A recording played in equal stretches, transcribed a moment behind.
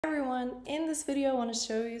everyone. In this video I want to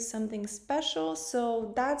show you something special.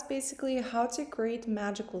 So that's basically how to create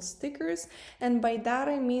magical stickers, and by that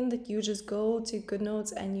I mean that you just go to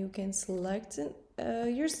Goodnotes and you can select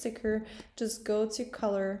your sticker, just go to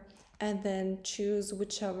color and then choose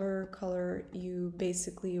whichever color you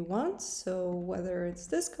basically want. So whether it's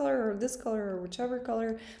this color or whichever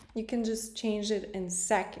color, you can just change it in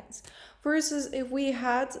seconds. Versus if we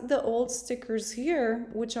had the old stickers here,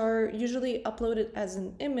 which are usually uploaded as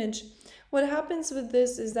an image, what happens with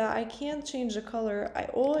this is that I can't change the color.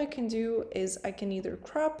 All I can do is I can either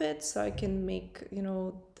crop it, so I can make,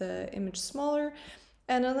 the image smaller.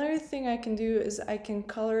 And another thing I can do is I can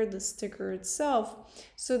color the sticker itself.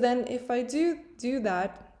 So then if I do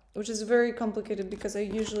that, which is very complicated because I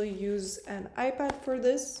usually use an iPad for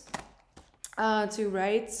this, to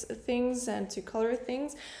write things and to color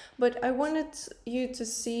things, but I wanted you to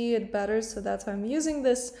see it better, so that's why I'm using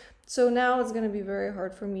this. So now it's going to be very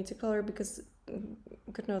hard for me to color because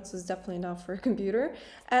Goodnotes is definitely not for a computer,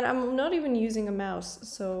 and I'm not even using a mouse,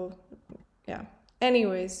 so yeah.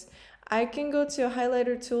 Anyways, I can go to a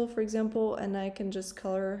highlighter tool, for example, and I can just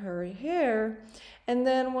color her hair. And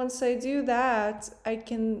then once I do that, I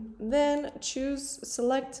can then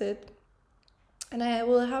select it. And I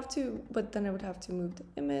will have to, but then I would have to move the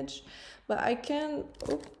image. But I can,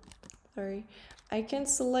 I can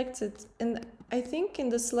select it. And I think in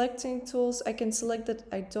the selecting tools, I can select that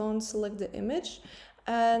I don't select the image.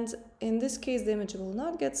 And in this case, the image will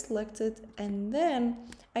not get selected. And then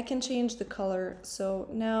I can change the color. So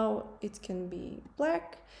now it can be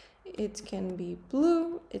black, it can be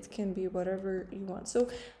blue, it can be whatever you want. So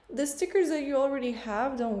the stickers that you already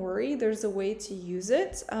have, don't worry, there's a way to use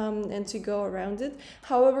it and to go around it.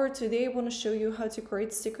 However, today I want to show you how to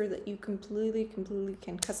create sticker that you completely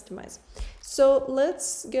can customize. So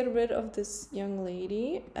let's get rid of this young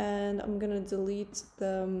lady, and I'm gonna delete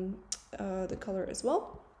the color as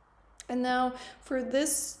well. And now for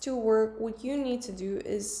this to work, what you need to do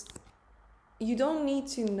is you don't need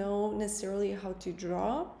to know necessarily how to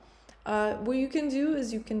draw. What you can do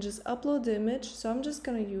is you can just upload the image. So I'm just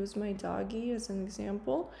going to use my doggy as an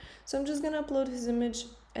example. So I'm just going to upload his image,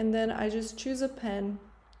 and then I just choose a pen,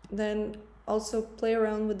 then also play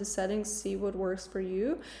around with the settings, see what works for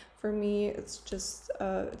you. For me, it's just,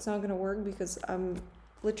 it's not going to work because I'm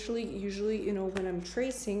literally usually, when I'm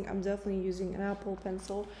tracing, I'm definitely using an Apple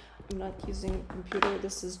Pencil. I'm not using a computer.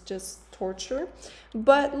 This is just torture.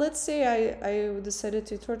 But let's say I decided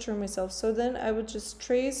to torture myself. So then I would just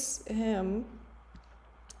trace him.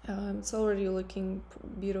 It's already looking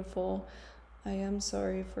beautiful. I am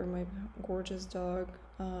sorry for my gorgeous dog.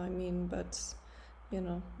 But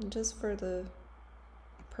just for the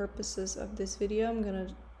purposes of this video, I'm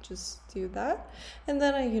gonna just do that. And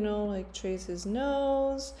then I trace his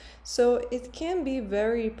nose. So it can be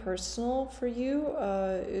very personal for you.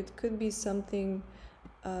 It could be something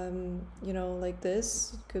like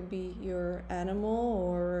this. It could be your animal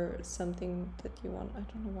or something that you want. I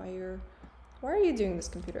don't know why are you doing this,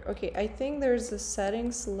 computer? Okay, I think there's a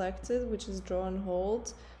setting selected which is draw and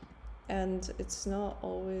hold, and it's not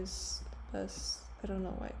always the best. I don't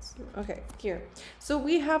know why it's okay here. So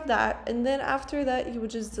we have that, and then after that you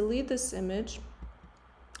would just delete this image.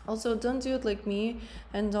 Also, don't do it like me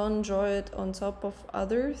and don't draw it on top of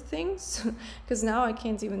other things because now I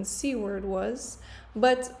can't even see where it was.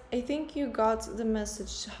 But I think you got the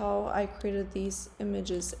message how I created these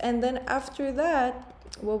images. And then after that,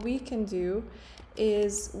 what we can do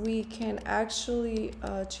is we can actually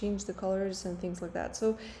change the colors and things like that.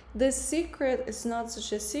 So this secret is not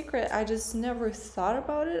such a secret. I just never thought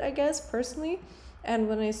about it, I guess, personally. And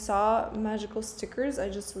when I saw magical stickers, I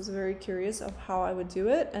just was very curious of how I would do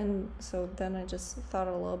it. And so then I just thought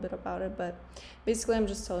a little bit about it. But basically, I'm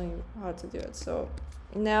just telling you how to do it. So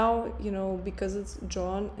now, because it's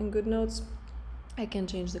drawn in Goodnotes, I can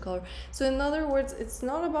change the color. So in other words, it's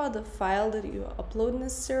not about the file that you upload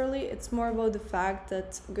necessarily. It's more about the fact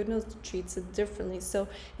that Goodnotes treats it differently. So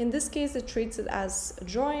in this case, it treats it as a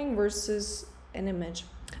drawing versus an image.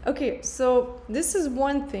 Okay, so this is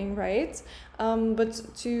one thing, right? But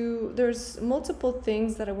there's multiple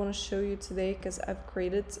things that I want to show you today because I've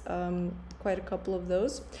created quite a couple of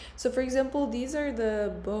those. So for example, these are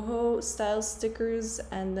the boho style stickers,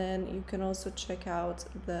 and then you can also check out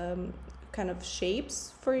the kind of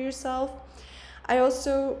shapes for yourself. I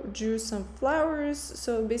also drew some flowers,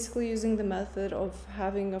 so basically using the method of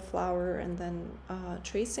having a flower and then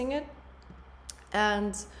tracing it.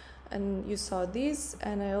 And you saw these,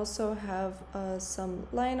 and I also have some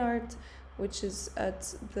line art which is at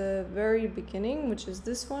the very beginning, which is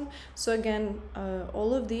this one. So again,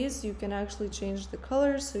 all of these you can actually change the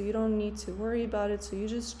colors, so you don't need to worry about it. So you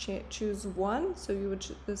just choose one, so you would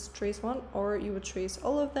just trace one, or you would trace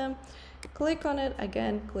all of them, click on it,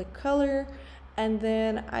 again click color, and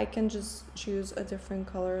then I can just choose a different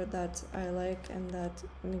color that I like and that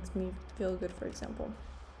makes me feel good, for example.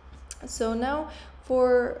 So now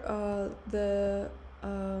for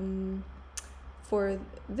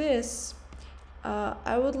this,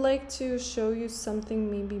 I would like to show you something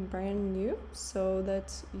maybe brand new, so that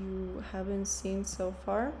you haven't seen so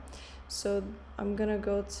far. So I'm gonna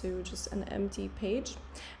go to just an empty page,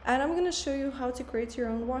 and I'm gonna show you how to create your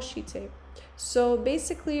own washi tape. So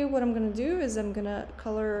basically what I'm gonna do is I'm gonna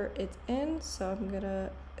color it in. So I'm gonna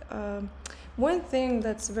one thing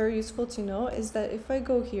that's very useful to know is that if I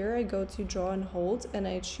go here, I go to draw and hold, and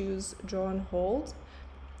I choose draw and hold.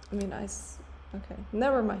 Okay,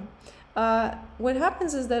 never mind. What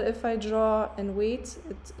happens is that if I draw and wait,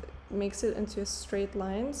 it makes it into a straight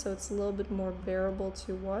line, so it's a little bit more bearable to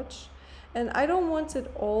watch. And I don't want it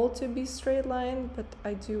all to be straight line, but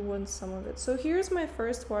I do want some of it. So here's my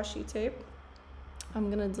first washi tape. I'm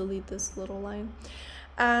gonna delete this little line.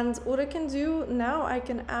 And what I can do now, I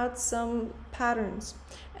can add some patterns.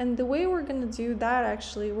 And the way we're gonna do that,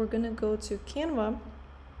 actually, we're gonna go to Canva,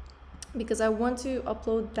 because I want to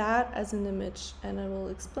upload that as an image, and I will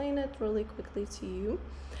explain it really quickly to you.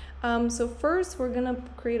 So first we're gonna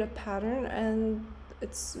create a pattern, and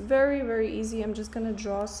it's very, very easy. I'm just gonna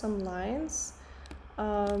draw some lines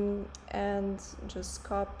and just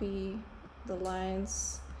copy the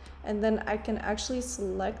lines, and then I can actually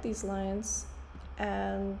select these lines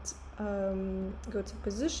and go to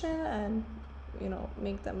position and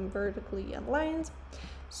make them vertically aligned.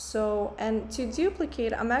 So, and to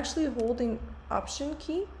duplicate, I'm actually holding Option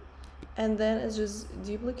key, and then it just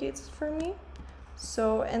duplicates it for me.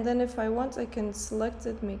 So, and then if I want, I can select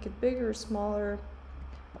it, make it bigger, smaller,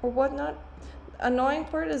 or whatnot. Annoying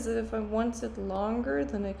part is that if I want it longer,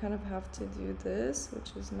 then I kind of have to do this,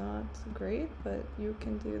 which is not great, but you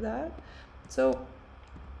can do that. So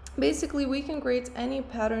basically we can create any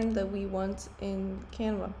pattern that we want in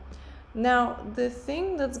Canva. Now, the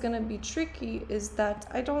thing that's gonna be tricky is that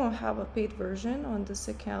I don't have a paid version on this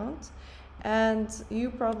account, and you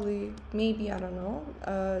probably, maybe, I don't know,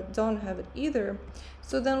 don't have it either.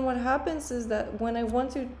 So then what happens is that when I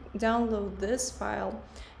want to download this file,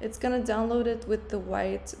 it's gonna download it with the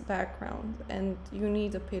white background, and you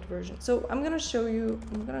need a paid version. So I'm gonna show you,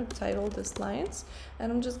 I'm gonna title this lines,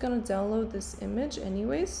 and I'm just gonna download this image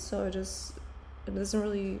anyways. So it doesn't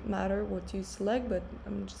really matter what you select, but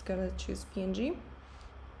I'm just gonna choose PNG.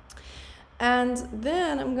 And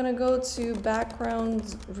then I'm gonna go to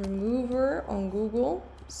background remover on Google.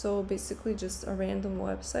 So basically just a random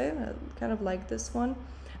website. I kind of like this one.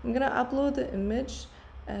 I'm gonna upload the image,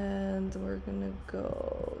 and we're gonna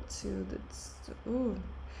go to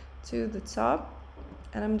the top,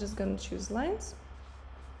 and I'm just gonna choose lines.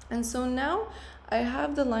 And so now I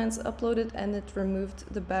have the lines uploaded, and it removed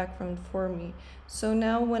the background for me. So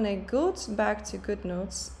now when I go back to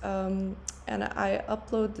Goodnotes and I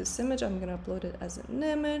upload this image, I'm gonna upload it as an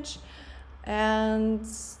image, and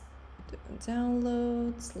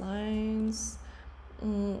downloads, lines,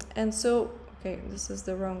 and so, okay, this is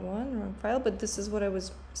the wrong file, but this is what I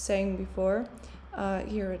was saying before.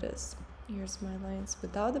 Here it is. Here's my lines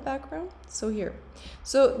without the background. So here,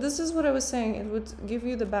 so this is what I was saying, it would give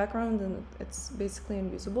you the background and it's basically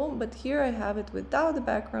unusable, but here I have it without the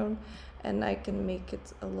background, and I can make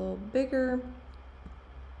it a little bigger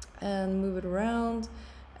and move it around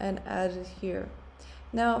and add it here.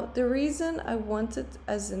 Now, the reason I want it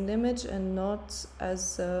as an image and not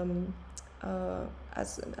as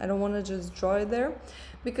I don't want to just draw it there,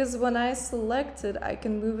 because when I select it, I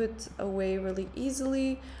can move it away really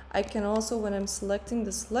easily. I can also, when I'm selecting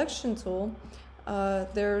the selection tool,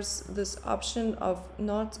 there's this option of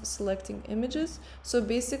not selecting images. So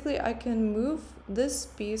basically I can move this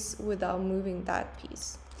piece without moving that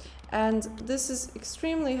piece. And this is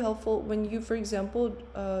extremely helpful when you, for example,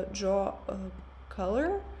 draw a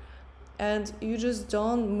color and you just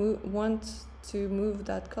don't want to move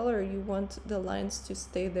that color. You want the lines to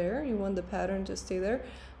stay there, you want the pattern to stay there,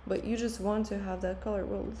 but you just want to have that color.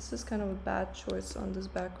 Well, this is kind of a bad choice on this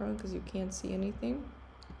background because you can't see anything.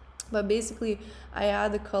 But basically I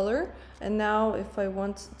add the color, and now if I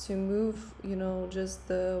want to move, you know, just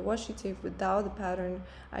the washi tape without the pattern,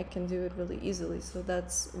 I can do it really easily. So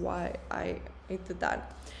that's why I did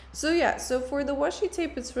that. So yeah, so for the washi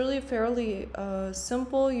tape, it's really fairly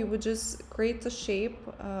simple. You would just create the shape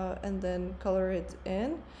and then color it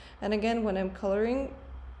in. And again, when I'm coloring,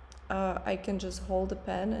 I can just hold the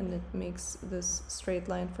pen and it makes this straight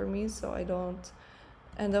line for me, so I don't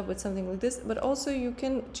end up with something like this. But also you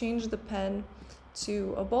can change the pen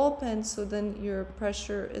to a ball pen, so then your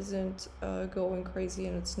pressure isn't going crazy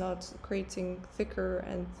and it's not creating thicker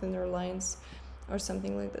and thinner lines or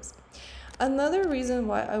something like this. Another reason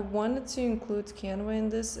why I wanted to include Canva in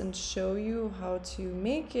this and show you how to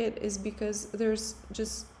make it is because there's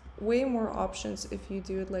just way more options if you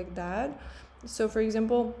do it like that. So for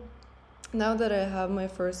example, now that I have my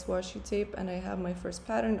first washi tape and I have my first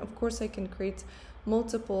pattern, of course I can create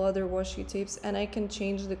multiple other washi tapes and I can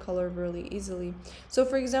change the color really easily. So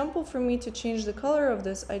for example, for me to change the color of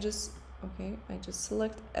this, I just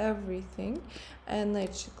select everything and I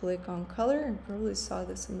click on color. I probably saw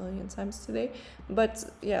this a million times today, but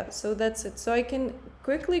yeah, so that's it. So I can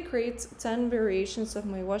quickly create 10 variations of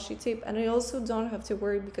my washi tape, and I also don't have to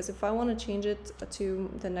worry, because if I want to change it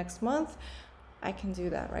to the next month, I can do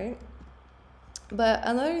that, right? But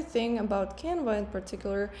another thing about Canva in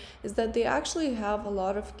particular is that they actually have a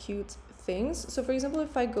lot of cute things. So for example,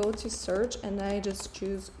 if I go to search and I just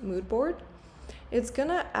choose mood board, it's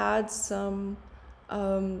gonna add some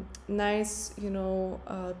nice,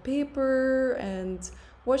 paper and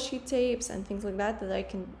washi tapes and things like that that I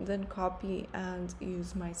can then copy and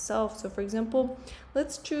use myself. So for example,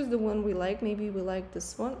 let's choose the one we like. Maybe we like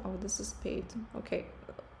this one. Oh, this is paid. Okay,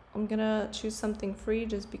 I'm gonna choose something free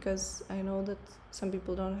just because I know that some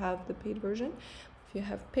people don't have the paid version. If you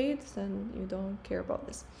have paid, then you don't care about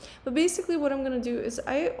this. But basically what I'm gonna do is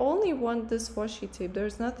I only want this washi tape.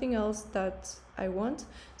 There's nothing else that I want.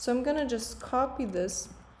 So I'm gonna just copy this,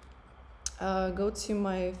 go to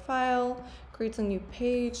my file, create a new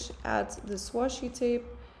page, add this washi tape,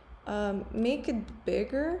 make it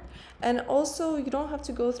bigger. And also you don't have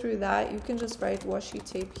to go through that. You can just write washi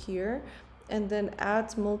tape here and then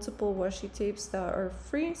add multiple washi tapes that are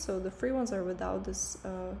free. So the free ones are without this,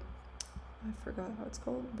 I forgot how it's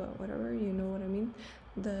called, but whatever, you know what I mean.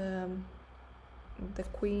 The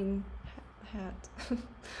queen hat.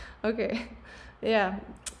 Okay, yeah.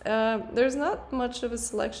 There's not much of a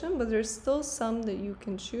selection, but there's still some that you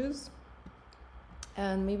can choose.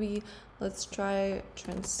 And maybe let's try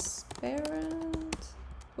transparent.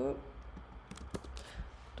 Oh,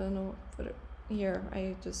 don't know, but here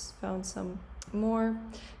I just found some more.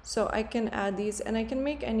 So I can add these, and I can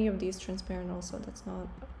make any of these transparent also. That's not,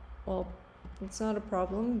 well, it's not a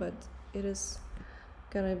problem, but it is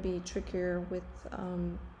gonna be trickier with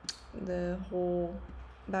the whole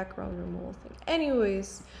background removal thing.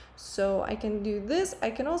 Anyways, so I can do this.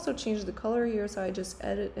 I can also change the color here. So I just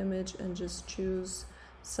edit image and just choose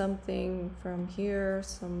something from here.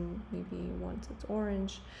 Some maybe wanted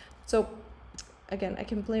orange. So again, I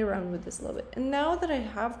can play around with this a little bit. And now that I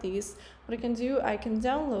have these, what I can do, I can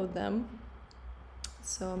download them.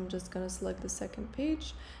 So I'm just gonna select the second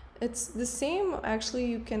page. It's the same, actually.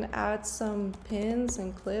 You can add some pins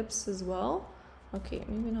and clips as well. Okay,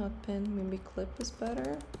 maybe not pin, maybe clip is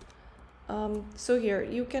better. So here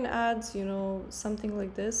you can add, something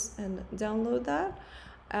like this and download that,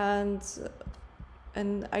 and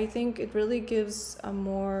I think it really gives a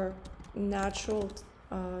more natural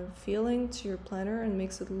feeling to your planner and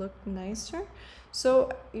makes it look nicer.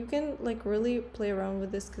 So you can really play around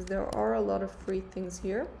with this, because there are a lot of free things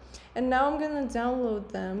here. And now I'm gonna download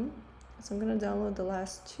them. So I'm gonna download the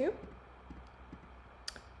last two,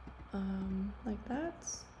 like that,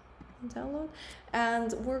 download.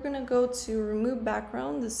 And we're gonna go to remove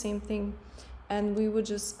background, the same thing, and we would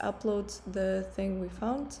just upload the thing we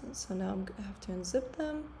found. So now I have to unzip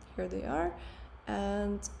them. Here they are.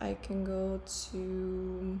 And I can go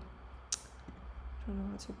to, I don't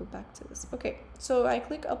know how to go back to this. Okay, so I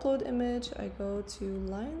click upload image, I go to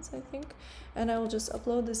lines, I think, and I will just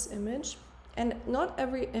upload this image. And not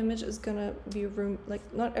every image is gonna be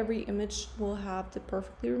not every image will have the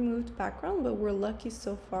perfectly removed background, but we're lucky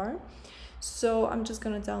so far. So I'm just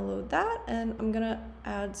gonna download that, and I'm gonna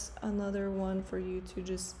add another one for you to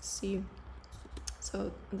just see.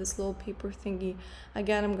 So this little paper thingy,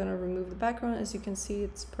 again, I'm gonna remove the background. As you can see,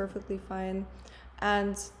 it's perfectly fine,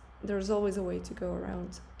 and there's always a way to go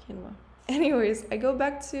around Canva. Anyways, I go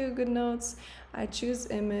back to Goodnotes, I choose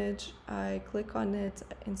image, I click on it,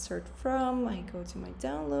 insert from, I go to my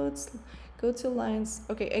downloads, go to lines.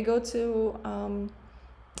 Okay, I go to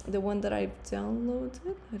the one that I've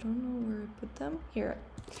downloaded. I don't know where I put them. Here.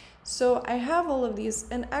 So I have all of these,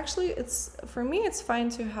 and actually for me it's fine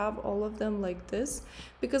to have all of them like this,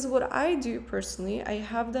 because what I do personally, I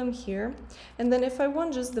have them here, and then if I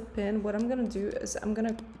want just the pin, what I'm gonna do is I'm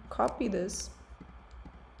gonna copy this.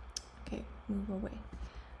 Okay, move away.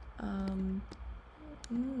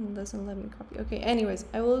 Doesn't let me copy. Okay, anyways,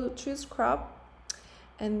 I will choose crop,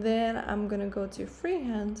 and then I'm gonna go to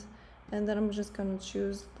freehand, and then I'm just gonna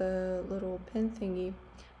choose the little pin thingy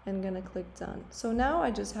and gonna click done. So now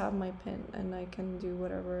I just have my pin and I can do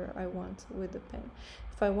whatever I want with the pin.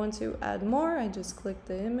 If I want to add more, I just click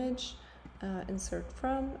the image, insert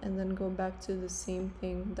from, and then go back to the same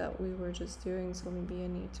thing that we were just doing. So maybe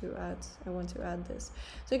I want to add this.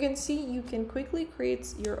 So you can see you can quickly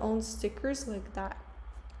create your own stickers like that.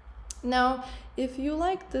 Now, if you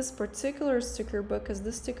like this particular sticker book, because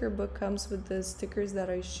this sticker book comes with the stickers that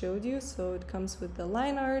I showed you, so it comes with the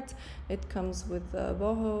line art, it comes with the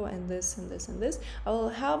boho, and this and this and this. I will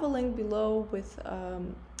have a link below with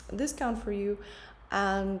discount for you,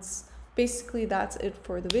 and basically that's it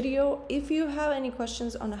for the video. If you have any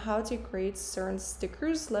questions on how to create certain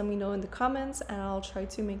stickers, let me know in the comments and I'll try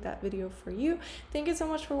to make that video for you. Thank you so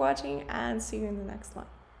much for watching and see you in the next one.